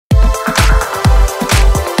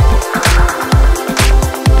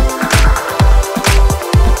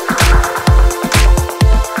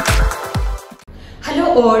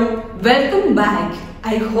Welcome back.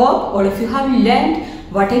 I hope all of you have learned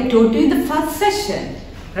what I taught you in the first session,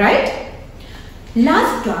 right?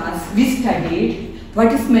 Last class we studied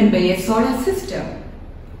what is meant by a solar system.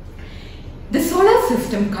 The solar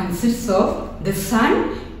system consists of the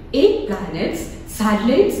Sun, 8 planets,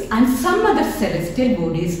 satellites and some other celestial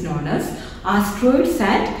bodies known as asteroids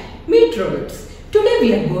and meteoroids. Today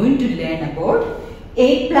we are going to learn about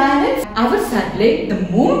 8 planets, our satellite, the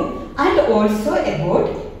Moon, and also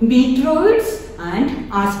about meteoroids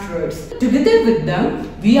and asteroids. Together with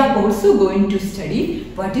them, we are also going to study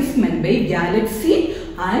what is meant by galaxy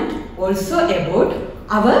and also about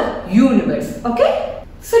our universe. Okay?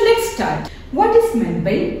 So let's start. What is meant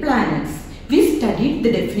by planets? We studied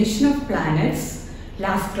the definition of planets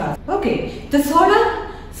last class. Okay, the solar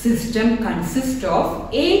system consists of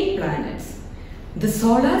 8 planets. The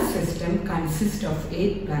solar system consists of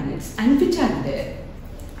 8 planets, and which are there?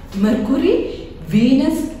 Mercury,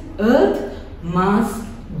 Venus, Earth, Mars,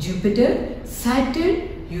 Jupiter,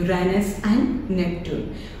 Saturn, Uranus and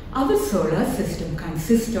Neptune. Our solar system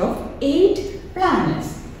consists of 8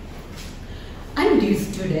 planets. And dear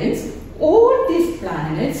students, all these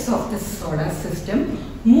planets of the solar system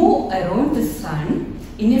move around the Sun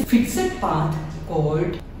in a fixed path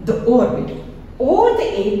called the orbit. All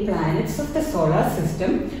the 8 planets of the solar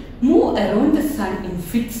system move around the Sun in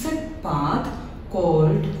fixed path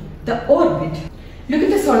called the orbit. Look at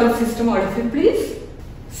the solar system, all of you please.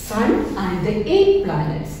 Sun and the 8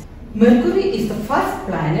 planets. Mercury is the first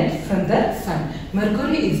planet from the Sun.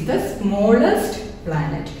 Mercury is the smallest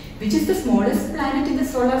planet. Which is the smallest planet in the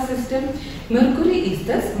solar system? Mercury is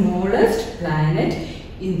the smallest planet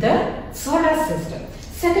in the solar system.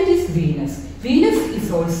 Second is Venus. Venus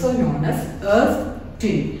is also known as Earth's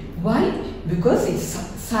twin. Why? Because its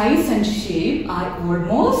size and shape are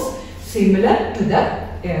almost similar to the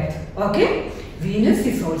Earth. Okay? Venus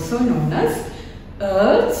is also known as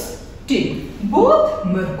Earth's twin. Both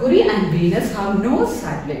Mercury and Venus have no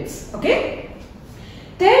satellites. Okay?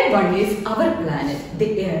 Third one is our planet,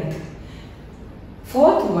 the Earth.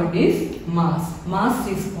 Fourth one is Mars. Mars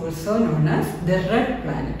is also known as the red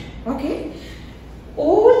planet. Okay?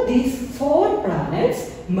 All these 4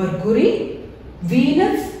 planets, Mercury,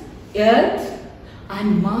 Venus, Earth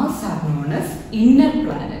and Mars, are known as inner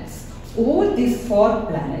planets. All these 4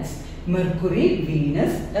 planets, Mercury,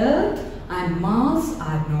 Venus, Earth and Mars,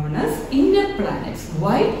 are known as inner planets.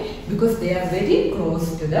 Why? Because they are very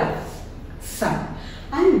close to the Sun.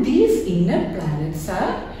 And these inner planets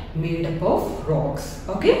are made up of rocks.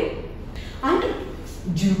 Okay? And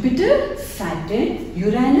Jupiter, Saturn,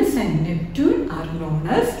 Uranus and Neptune are known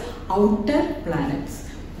as outer planets.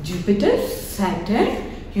 Jupiter,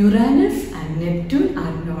 Saturn, Uranus and Neptune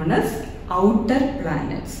are known as outer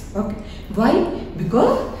planets. Okay. Why?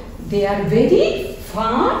 Because they are very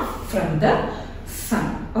far from the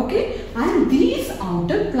Sun. Okay. And these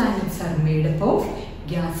outer planets are made up of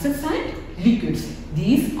gases and liquids.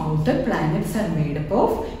 These outer planets are made up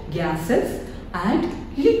of gases and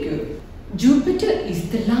liquid. Jupiter is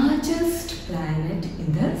the largest planet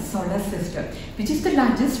in the solar system. Which is the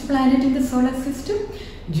largest planet in the solar system?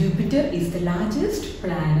 Jupiter is the largest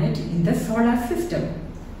planet in the solar system.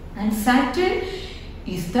 And Saturn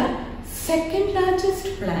is the second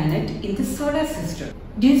largest planet in the solar system.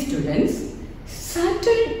 Dear students,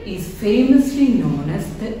 Saturn is famously known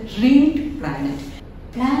as the ringed planet.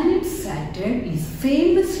 Planet Saturn is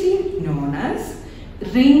famously known as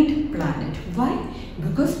ringed planet. Why?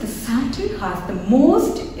 Because the Saturn has the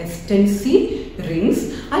most extensive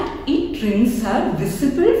rings and its rings are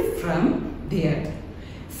visible from the Earth.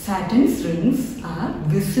 Saturn's rings are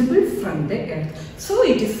visible from the Earth. So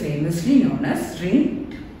it is famously known as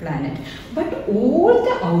ringed planet. But all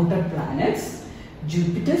the outer planets,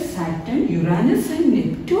 Jupiter, Saturn, Uranus and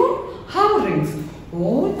Neptune, have rings.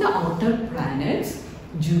 All the outer planets,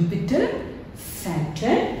 Jupiter,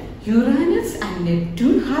 Saturn, Uranus and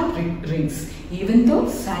Neptune have rings, even though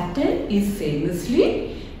Saturn is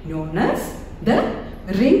famously known as the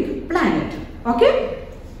ring planet. Okay?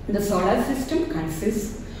 The solar system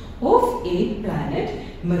consists of 8 planets: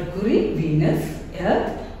 Mercury, Venus,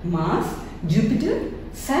 Earth, Mars, Jupiter,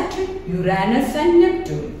 Saturn, Uranus and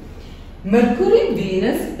Neptune. Mercury,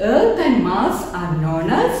 Venus, Earth and Mars are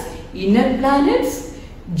known as inner planets.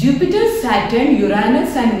 Jupiter, Saturn,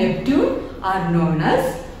 Uranus and Neptune are known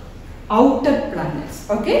as outer planets.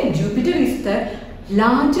 Okay, Jupiter is the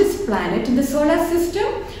largest planet in the solar system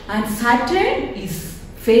and Saturn is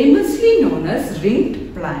famously known as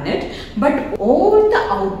ringed planet, but all the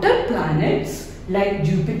outer planets like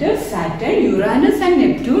Jupiter, Saturn, Uranus and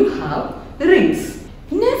Neptune have rings.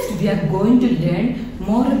 Next we are going to learn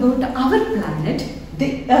more about our planet,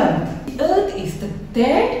 The Earth. The Earth is the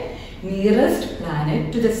third nearest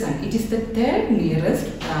planet to the Sun. It is the third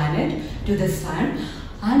nearest planet to the Sun,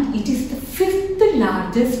 and it is the fifth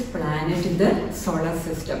largest planet in the solar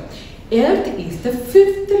system. Earth is the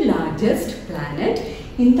fifth largest planet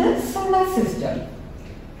in the solar system.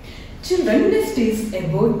 Children, next is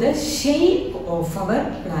about the shape of our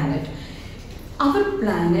planet. Our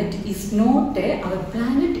planet Earth is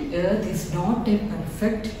not a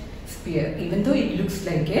perfect sphere, even though it looks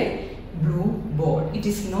like a blue ball. It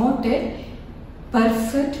is not a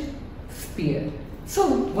perfect sphere. So,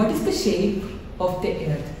 what is the shape of the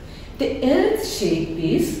Earth? The Earth's shape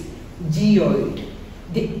is geoid.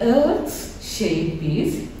 The Earth's shape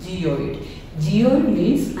is geoid. Geoid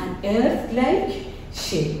means an Earth-like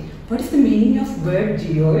shape. What is the meaning of word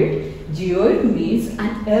geoid? Geoid means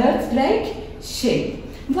an Earth-like shape.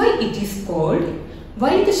 Why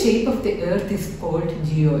the shape of the Earth is called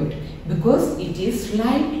geoid? Because it is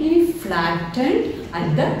slightly flattened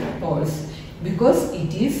at the poles.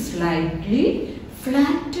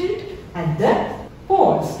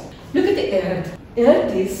 Look at the Earth.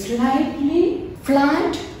 Earth is slightly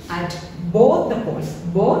flat at both the poles.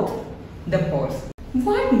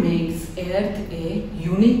 What makes Earth a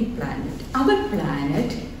unique planet? Our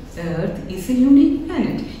planet Earth is a unique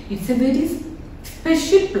planet. It's a very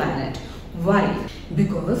special planet. Why?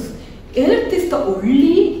 Because Earth is the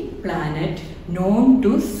only planet known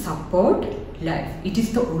to support life. It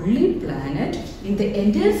is the only planet in the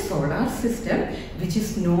entire solar system which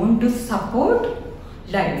is known to support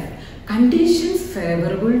life. Conditions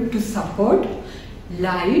favorable to support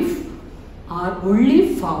life are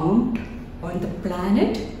only found on the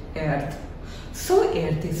planet Earth. So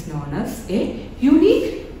Earth is known as a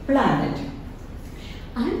unique planet.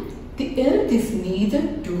 And the Earth is neither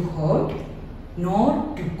too hot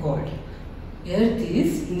nor too cold. Earth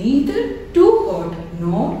is neither too hot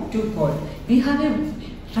nor too cold. We have a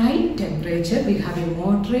right temperature, we have a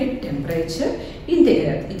moderate temperature in the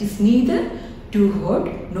Earth. It is neither too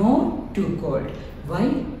hot nor too cold.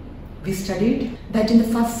 Why? We studied that in the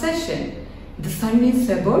first session. The Sun is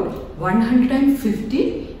about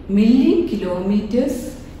 150 million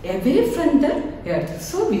kilometers away from the Earth.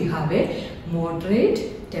 So we have a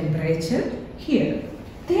moderate temperature here.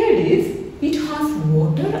 Third is, it has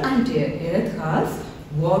water and air. Earth has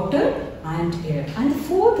water and air. And the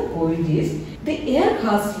fourth point is, the air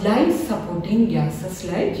has life supporting gases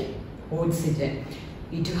like oxygen.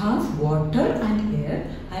 It has water and air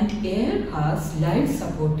has life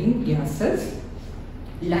supporting gases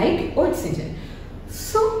like oxygen.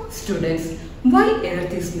 So students, why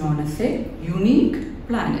Earth is known as a unique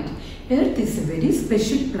planet? Earth is a very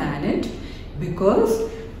special planet because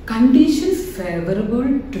conditions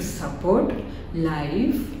favorable to support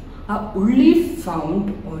life are only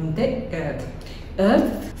found on the Earth.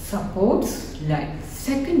 Earth supports life.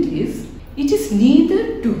 Second is, it is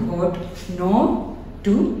neither too hot nor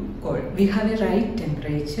too cold. We have a right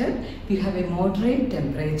temperature, we have a moderate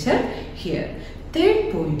temperature here.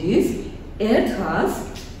 Third point is, Earth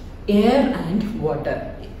has air and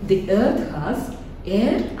water. The Earth has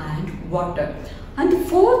air and water. And the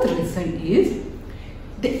fourth reason is,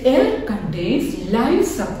 the air contains life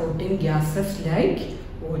supporting gases like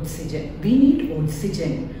oxygen. We need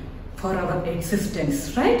oxygen for our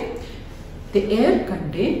existence, right? The air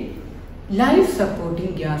contains life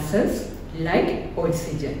supporting gases like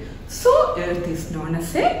oxygen. So Earth is known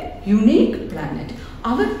as a unique planet.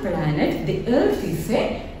 Our planet, the Earth, is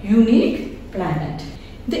a unique planet.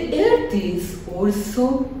 The Earth is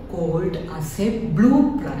also called as a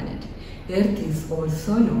blue planet. Earth is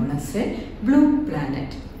also known as a blue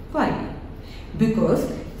planet. Why? Because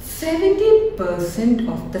 70%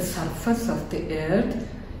 of the surface of the Earth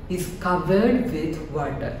is covered with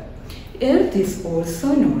water. Earth is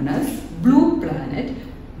also known as blue planet.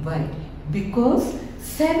 Why? Because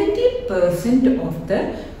 70% of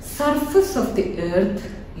the surface of the Earth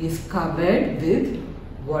is covered with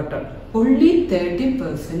water. Only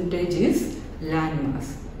 30% is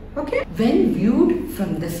landmass. Okay? When viewed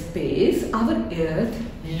from the space, our Earth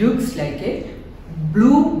looks like a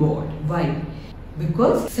blue ball. Why?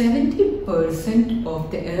 Because 70%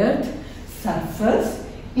 of the Earth's surface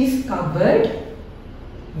is covered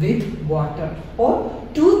with water, or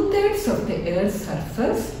 2/3 of the Earth's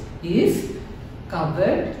surface is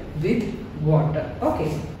covered with water.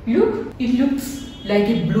 Okay, look, it looks like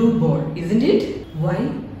a blue ball, isn't it? Why?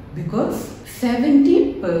 Because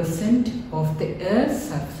 70% of the Earth's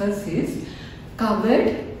surface is covered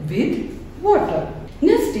with water.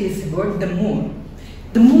 Next is about the Moon.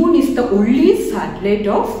 The Moon is the only satellite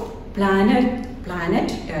of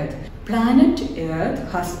planet Earth. planet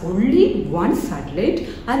Earth has only one satellite,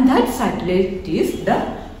 and that satellite is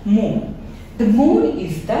the moon. The moon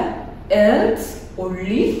is the Earth's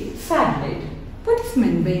only satellite. What is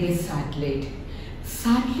meant by a satellite?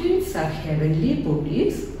 Satellites are heavenly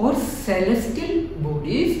bodies or celestial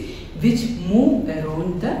bodies which move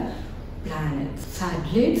around the planets.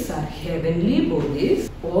 Satellites are heavenly bodies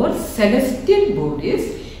or celestial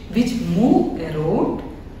bodies which move around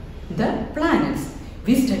the planets.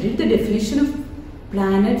 We studied the definition of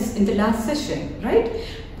planets in the last session, right?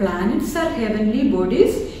 Planets are heavenly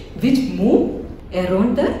bodies which move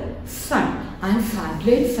around the sun, and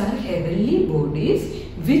satellites are heavenly bodies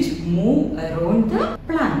which move around the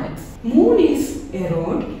planets. Moon is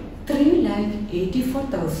around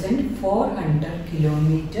 384,400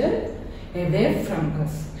 kilometers away from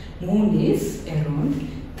us. Moon is around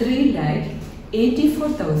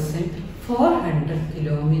 384,400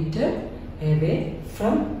 kilometers away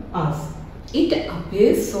from us. It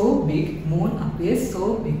appears so big, moon appears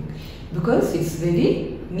so big because it's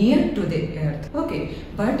very near to the earth. Okay,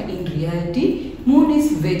 but in reality, moon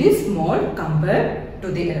is very small compared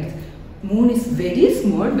to the earth. Moon is very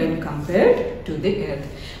small when compared to the earth,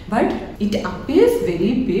 but it appears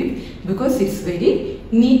very big because it is very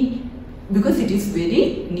near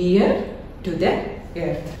to the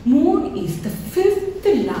earth. Moon is the fifth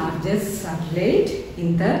largest satellite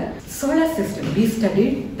in the solar system. We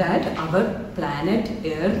studied that our planet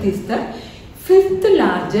Earth is the fifth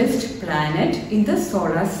largest planet in the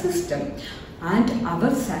solar system, and our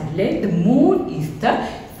satellite, the moon, is the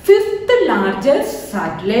fifth largest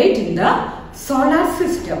satellite in the solar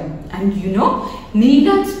system. And you know, Neil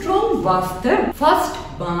Armstrong was the first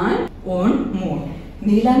man on moon.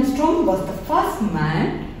 Neil Armstrong was the first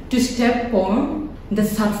man to step on the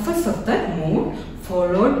surface of the moon,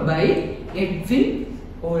 followed by Edwin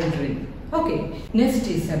Aldrin. Okay, next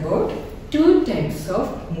is about two types of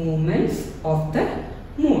movements of the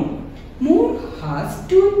moon. Moon has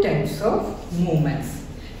two types of movements.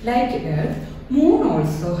 Like Earth, moon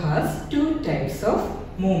also has two types of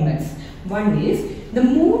movements. One is the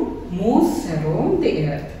moon moves around the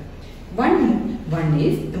earth. One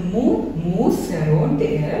is the moon moves around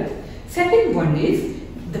the earth. Second one is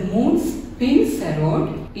the moon spins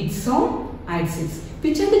around its own axis.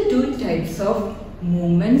 Which are the two types of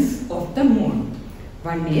movements of the moon?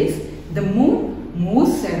 One is the moon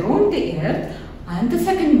moves around the earth, and the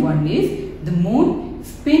second one is the moon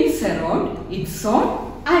spins around its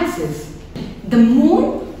own axis. The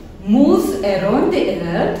moon moves around the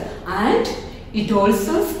earth and it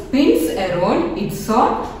also spins around its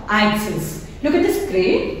own axis. Look at the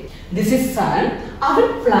screen. This is sun.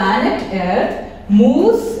 Our planet Earth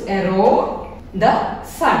moves around the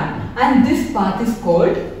sun, and this path is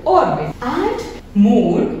called orbit. And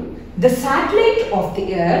moon, the satellite of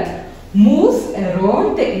the earth, moves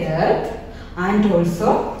around the earth and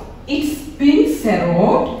also it spins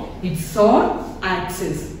around its own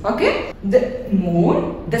axis. Okay, the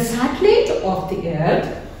moon, the satellite of the earth,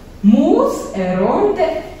 moves around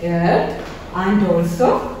the earth and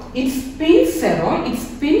also it spins around,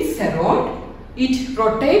 it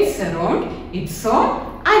rotates around its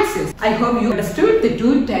own axis. I hope you understood the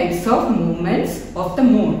two types of movements of the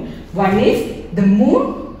moon. One is the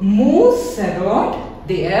moon moves around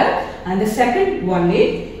the earth, and the second one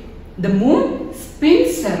is the moon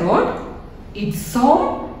spins around its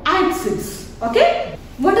own axis. Okay?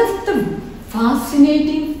 What is the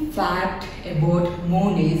fascinating fact about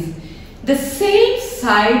moon is the same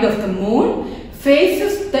side of the moon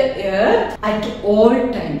faces the earth at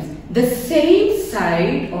all times. The same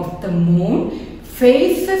side of the moon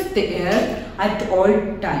faces the earth at all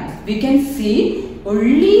times. We can see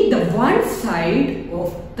only the one side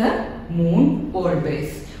of the moon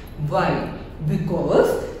always. Why?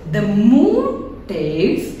 Because the moon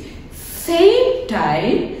takes same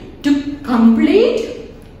time to complete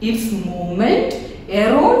its movement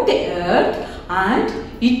around the earth, and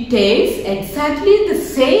it takes exactly the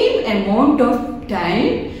same amount of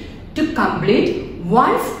time to complete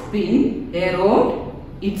one spin around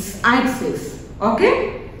its axis.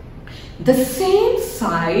 Okay? The same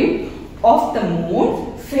side of the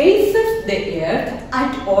moon faces the earth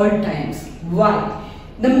at all times. Why?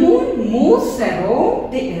 The moon moves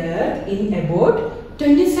around the earth in about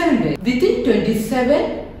 27 days. Within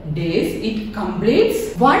 27 days, it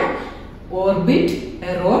completes one orbit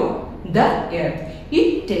around the earth.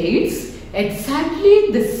 It takes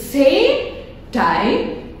exactly the same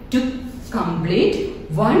time to complete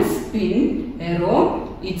one spin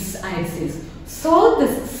around its axis. So the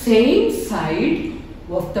same side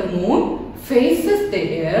of the moon faces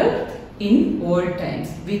the earth in all times.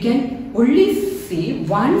 We can only see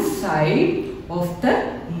one side of the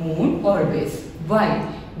moon always. Why?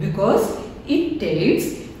 Because it takes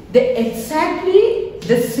exactly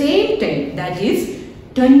the same time, that is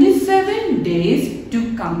 27 days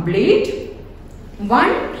to complete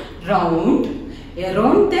one round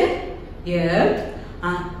around the earth,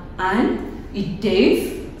 and it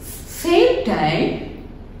takes same time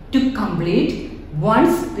to complete one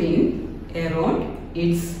spin around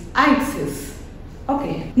its axis.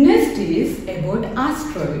 Okay, next is about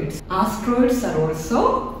asteroids. Asteroids are also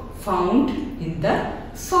found in the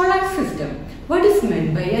solar system. What is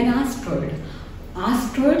meant by an asteroid?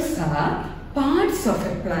 Asteroids are parts of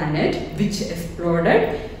a planet which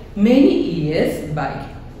exploded many years back.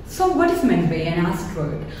 So what is meant by an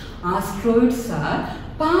asteroid? Asteroids are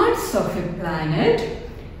parts of a planet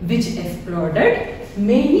which exploded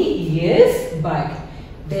many years back.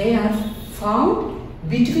 They are found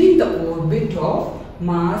between the orbit of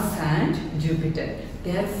Mars and Jupiter.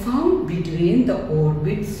 They are found between the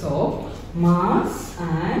orbits of Mars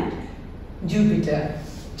and Jupiter.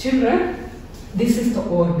 Children, this is the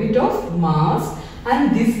orbit of Mars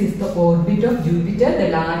and this is the orbit of Jupiter, the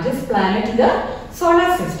largest planet in the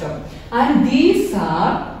solar system. And these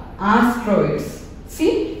are asteroids.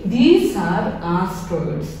 See, these are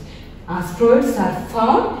asteroids. Asteroids are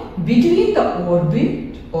found between the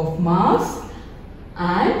orbit of Mars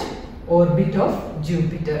and orbit of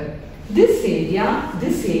Jupiter. This area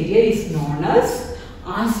is known as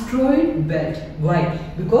asteroid belt. Why?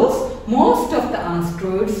 Because most of the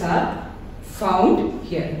asteroids are found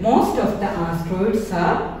here. Most of the asteroids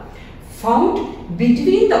are found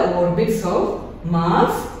between the orbits of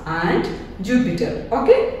Mars and Jupiter.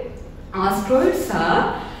 Okay? Asteroids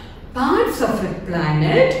are parts of a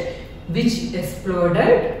planet which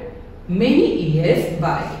exploded many years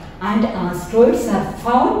back, and asteroids are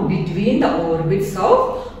found between the orbits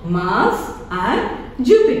of Mars and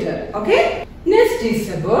Jupiter. Okay? Next is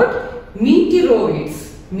about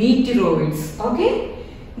meteoroids. Meteoroids. Okay?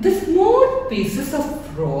 The small pieces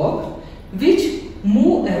of rock which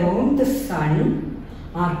move around the sun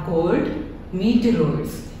are called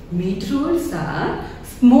meteoroids. Meteoroids are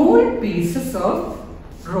small pieces of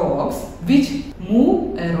rocks which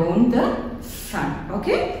move around the sun.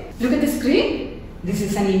 Okay? Look at the screen. This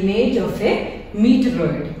is an image of a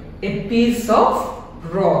meteoroid, a piece of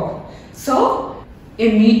rock. So,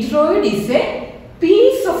 a meteoroid is a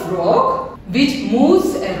piece of rock which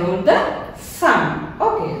moves around the sun.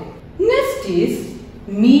 Okay. Next is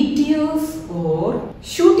meteors or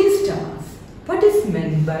shooting stars. What is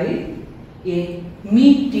meant by a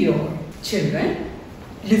meteor? Children,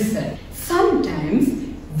 listen. Sometimes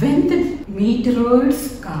when the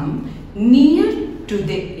meteoroids come near to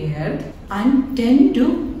the earth and tend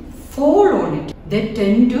to fall on it, they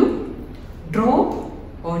tend to drop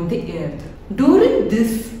on the earth. During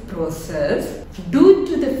this process, due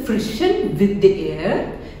to the friction with the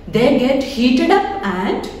air, they get heated up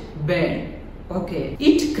and burn. Okay.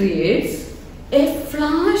 It creates a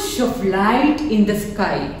flash of light in the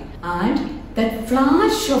sky, and that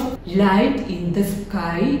flash of light in the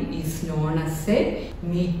sky is known as a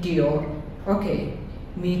meteor. Okay.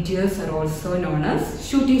 Meteors are also known as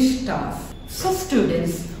shooting stars. So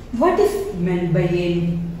students, what is meant by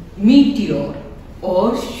a meteor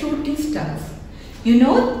or shooting stars? You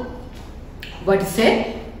know what is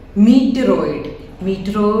a meteoroid?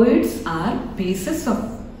 Meteoroids are pieces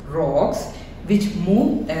of rocks which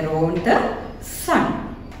move around the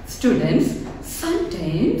sun. Students,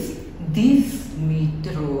 sometimes these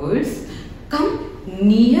meteoroids come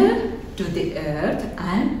near to the earth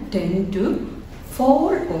and tend to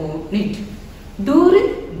fall on it.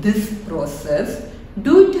 During this process,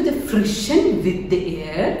 due to the friction with the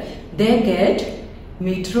air,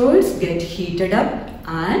 meteoroids get heated up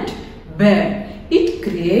and burn. It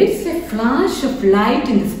creates a flash of light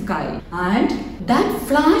in the sky, and that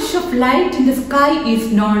flash of light in the sky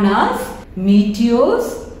is known as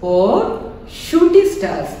meteors or shooting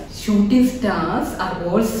stars. Shooting stars are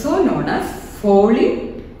also known as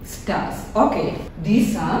falling stars. Okay,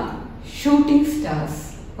 these are shooting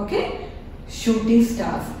stars. Okay, shooting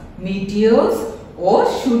stars, meteors or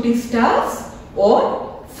shooting stars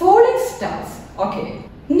or falling stars. Okay,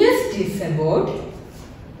 next is about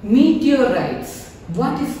meteorites.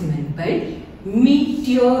 What is meant by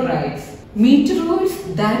meteorites?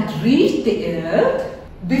 Meteoroids that reach the earth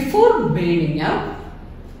before burning up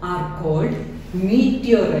are called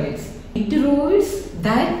meteorites. Meteoroids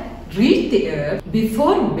that reach the earth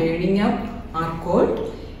before burning up are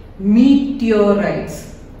called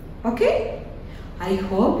meteorites. Okay? I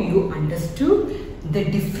hope you understood the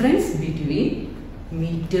difference between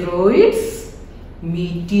meteoroids,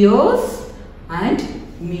 meteors and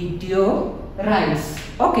meteorites.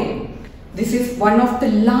 Okay, this is one of the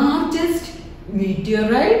largest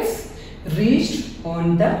meteorites reached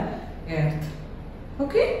on the earth.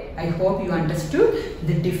 Okay, I hope you understood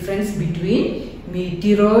the difference between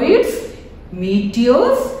meteoroids,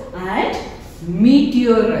 meteors and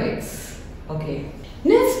meteorites. Okay,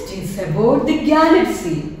 next is about the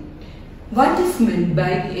galaxy. What is meant by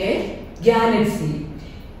a galaxy?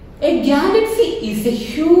 A galaxy is a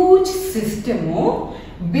huge system of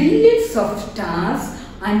billions of stars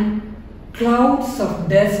and clouds of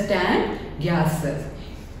dust and gases.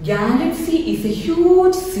 Galaxy is a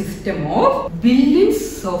huge system of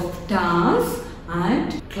billions of stars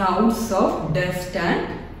and clouds of dust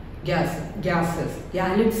and gases.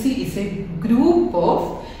 Galaxy is a group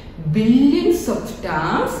of billions of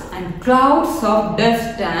stars and clouds of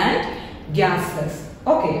dust and gases.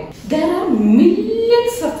 Okay, there are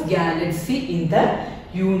millions of galaxies in the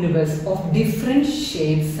universe of different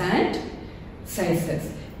shapes and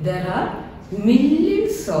sizes. There are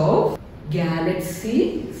millions of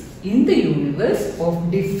galaxies in the universe of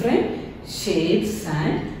different shapes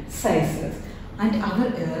and sizes, and our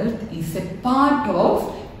Earth is a part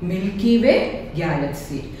of Milky Way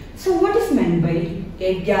galaxy. So what is meant by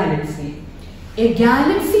a galaxy? A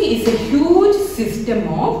galaxy is a huge system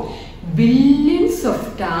of billions of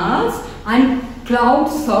stars and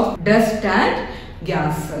clouds of dust and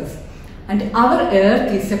gases, and our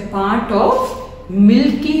Earth is a part of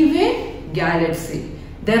Milky Way galaxy.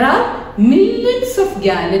 There are millions of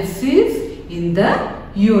galaxies in the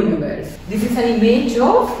universe. This is an image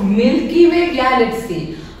of Milky Way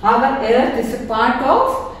galaxy. Our Earth is a part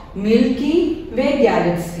of Milky Way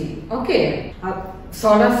galaxy. Okay, our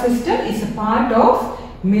solar system is a part of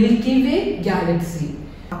Milky Way galaxy.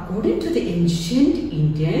 According to the ancient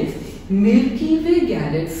Indians, Milky Way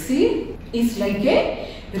galaxy is like a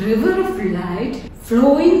river of light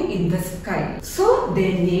flowing in the sky. So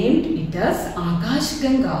they named it as Akash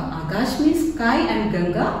Ganga. Akash means sky and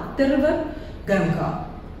Ganga, the river Ganga.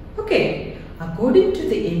 Okay, according to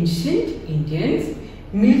the ancient Indians,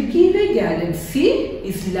 Milky Way galaxy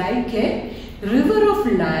is like a river of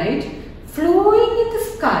light flowing in the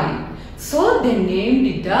sky. So they named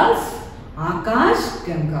it as Akash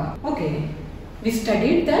Ganga. Okay, we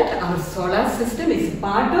studied that our solar system is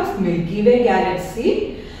part of Milky Way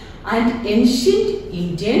galaxy, and ancient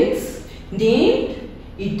Indians named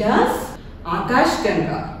it as Akash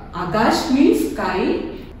Ganga. Akash means sky,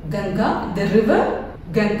 Ganga, the river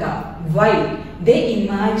Ganga. Why? They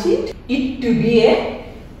imagined it to be a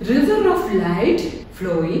river of light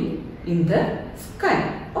flowing in the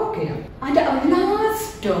sky. Okay, and our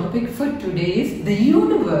last topic for today is the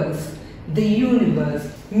universe. The universe.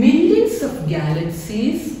 Millions of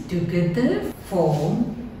galaxies together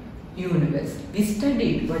form universe. We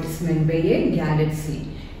studied what is meant by a galaxy.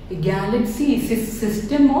 A galaxy is a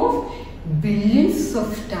system of billions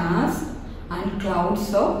of stars and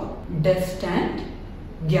clouds of dust and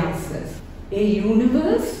gases. A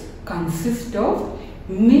universe consists of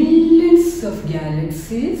millions of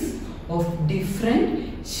galaxies of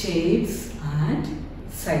different shapes and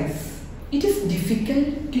size. It is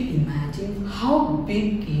difficult to imagine how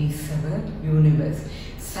big is our universe.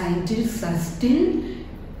 Scientists are still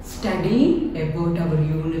studying about our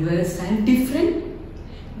universe and different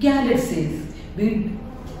galaxies.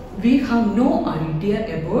 We have no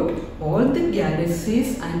idea about all the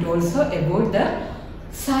galaxies and also about the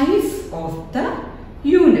size of the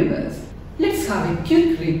universe. Let's have a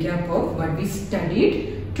quick recap of what we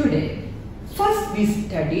studied today. First, we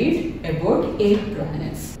studied about 8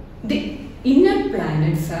 planets. The inner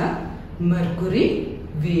planets are Mercury,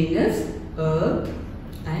 Venus, Earth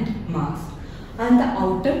and Mars. And the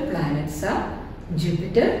outer planets are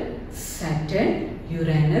Jupiter, Saturn,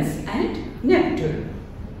 Uranus and Neptune.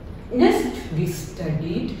 Next, we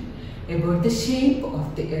studied about the shape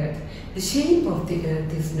of the Earth. The shape of the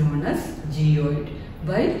Earth is known as geoid.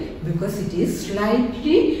 Why? Because it is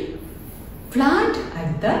slightly flat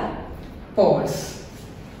at the poles.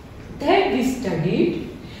 Third, we studied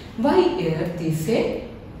why Earth is a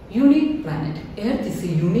unique planet. Earth is a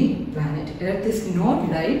unique planet. Earth is not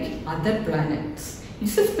like other planets.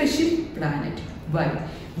 It's a special planet. Why?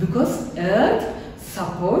 Because Earth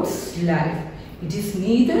supports life. It is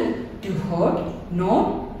neither too hot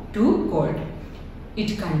nor too cold.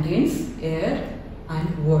 It contains air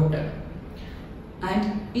and water.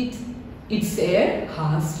 And its air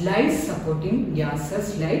has life supporting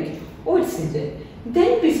gases like oxygen.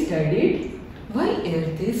 Then we studied why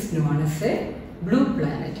Earth is known as a blue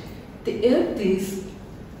planet. The Earth is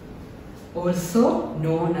also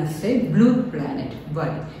known as a blue planet.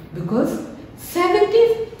 Why? Because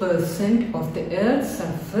 70% of the Earth's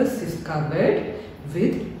surface is covered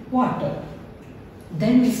with water.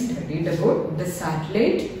 Then we studied about the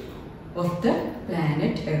satellite of the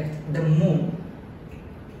planet Earth, the Moon.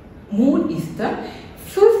 Moon is the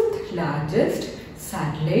 5th largest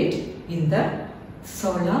satellite in the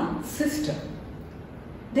solar system.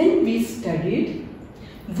 Then we studied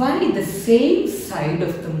why the same side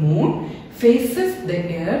of the Moon faces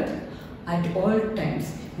the Earth at all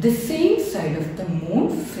times. The same side of the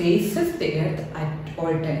Moon faces the Earth at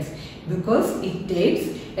all times because it takes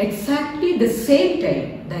exactly the same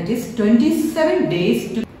time, that is 27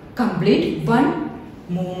 days to complete one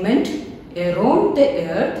movement around the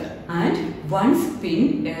Earth and one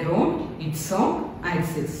spin around its own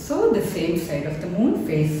axis. So the same side of the Moon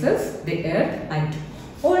faces the Earth at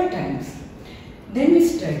all times. Then we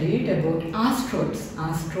studied about asteroids.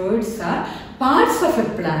 Asteroids are parts of a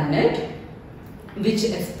planet which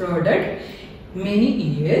exploded many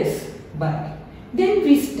years back. Then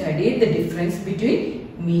we studied the difference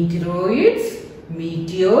between meteoroids,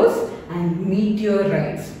 meteors and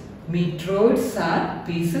meteorites. Meteoroids are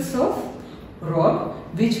pieces of rock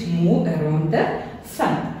which move around the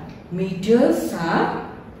sun. Meteors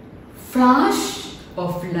are flash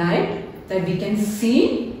of light that we can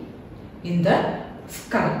see in the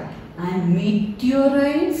sky, and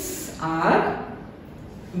meteorites are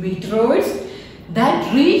meteoroids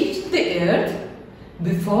that reach the Earth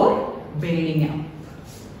before burning up.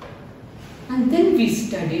 And then we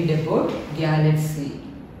studied about galaxy.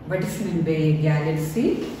 What is meant by a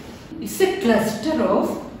galaxy? It's a cluster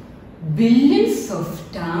of billions of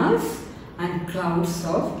stars and clouds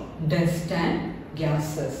of dust and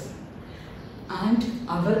gases. And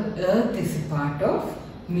our Earth is a part of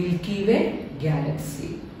Milky Way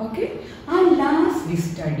galaxy. Okay? And last we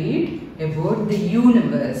studied about the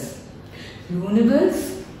universe.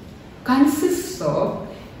 Universe consists of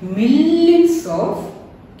millions of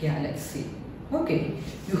galaxies. Okay,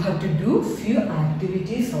 you have to do few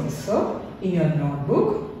activities also in your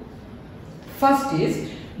notebook. First is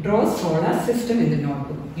draw solar system in the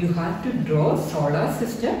notebook. You have to draw solar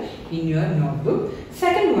system in your notebook.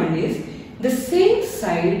 Second one is the same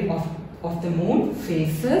side of the Moon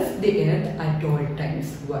faces the Earth at all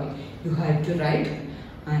times. Why? You have to write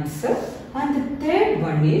answer. And the third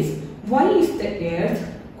one is, why is the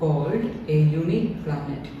Earth called a unique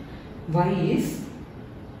planet? Why is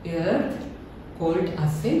Earth called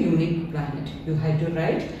as a unique planet? You have to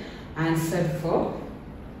write answer for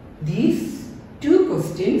these two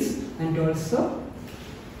questions and also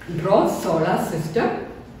draw solar system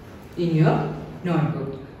in your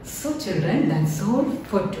notebook. So children, that's all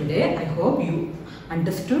for today. I hope you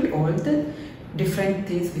understood all the different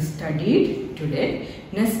things we studied today.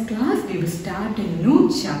 Next class we will start a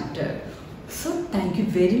new chapter. So thank you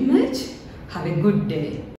very much. Have a good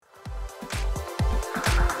day.